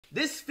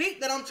this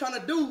feat that I'm trying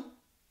to do,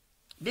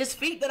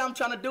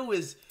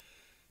 is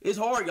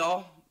hard,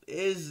 y'all.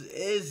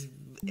 Is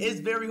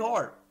very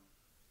hard.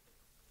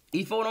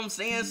 You feel what I'm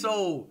saying?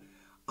 So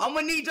I'm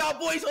gonna need y'all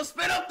boys to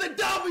spit up the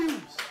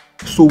W's.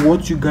 So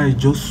what you guys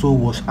just saw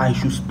was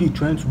IShowSpeed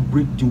trying to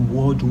break the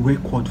world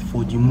record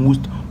for the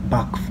most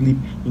backflip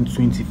in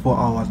 24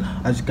 hours.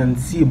 As you can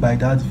see by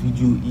that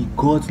video, he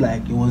was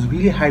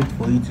really hyped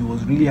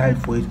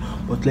for it,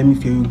 but let me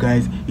tell you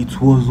guys,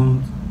 it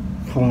wasn't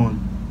fun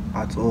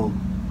at all.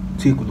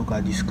 Take a look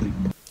at this clip.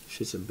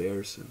 Shit's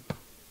embarrassing.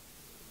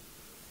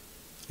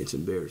 It's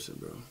embarrassing,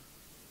 bro.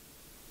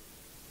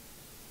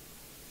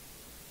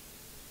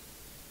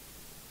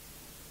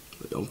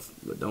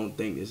 But don't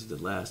think this is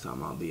the last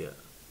time I'll be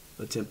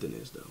attempting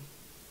this though.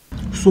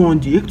 So on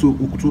the 8th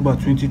of October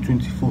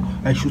 2024,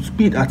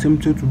 IShowSpeed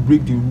attempted to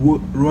break the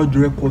world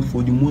record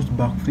for the most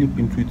backflip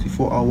in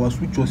 24 hours,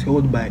 which was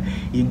held by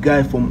a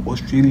guy from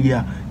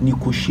Australia,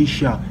 Nico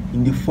Shisha.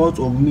 In the 4th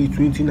of May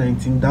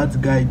 2019,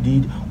 that guy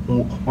did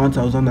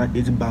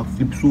 1008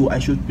 backflips. So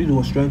IShowSpeed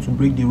was trying to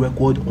break the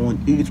record on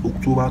 8th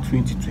October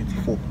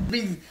 2024.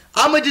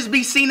 I'ma just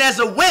be seen as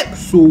a whip.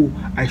 So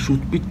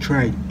IShowSpeed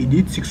tried. He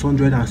did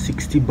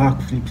 660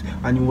 backflips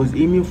and he was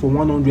aiming for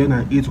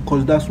 108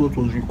 because that's what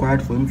was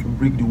required for him to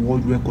break the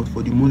world record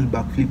for the most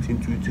backflips in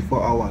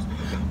 24 hours.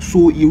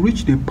 So he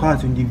reached a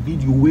part in the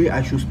video where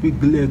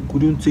IShowSpeed's leg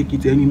couldn't take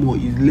it anymore.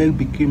 His leg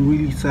became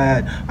really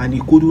tired and he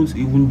couldn't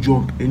even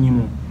jump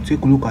anymore.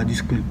 Take a look at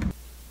this clip.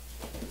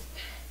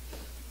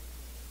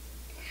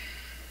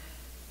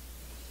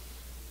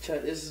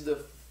 Chat, this is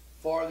the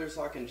farthest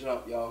I can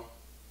jump, y'all.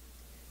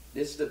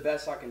 This is the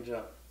best I can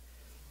jump.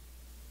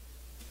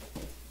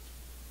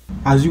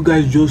 As you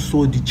guys just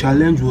saw, the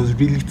challenge was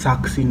really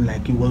taxing.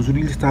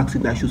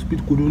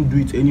 IShowSpeed couldn't do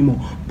it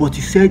anymore, but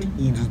he said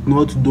it's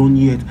not done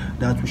yet,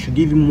 that we should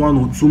give him 1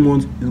 or 2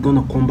 months. He's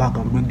gonna come back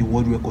and break the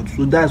world record.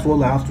 So that's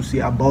all I have to say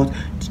about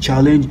the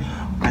challenge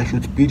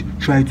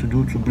IShowSpeed tried to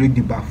do to break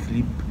the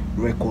backflip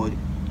record,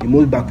 the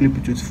most backflip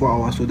in 24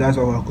 hours. So that's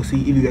all I could say.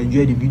 If you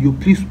enjoyed the video,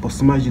 please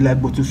smash the like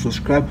button,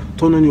 subscribe,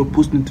 turn on your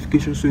post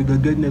notifications so you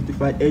can get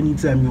notified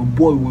anytime your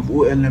boy with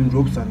OLM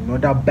drops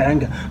another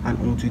banger. And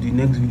on to the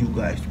next video,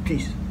 guys.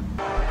 Peace.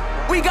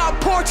 We got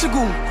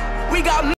Portugal. We got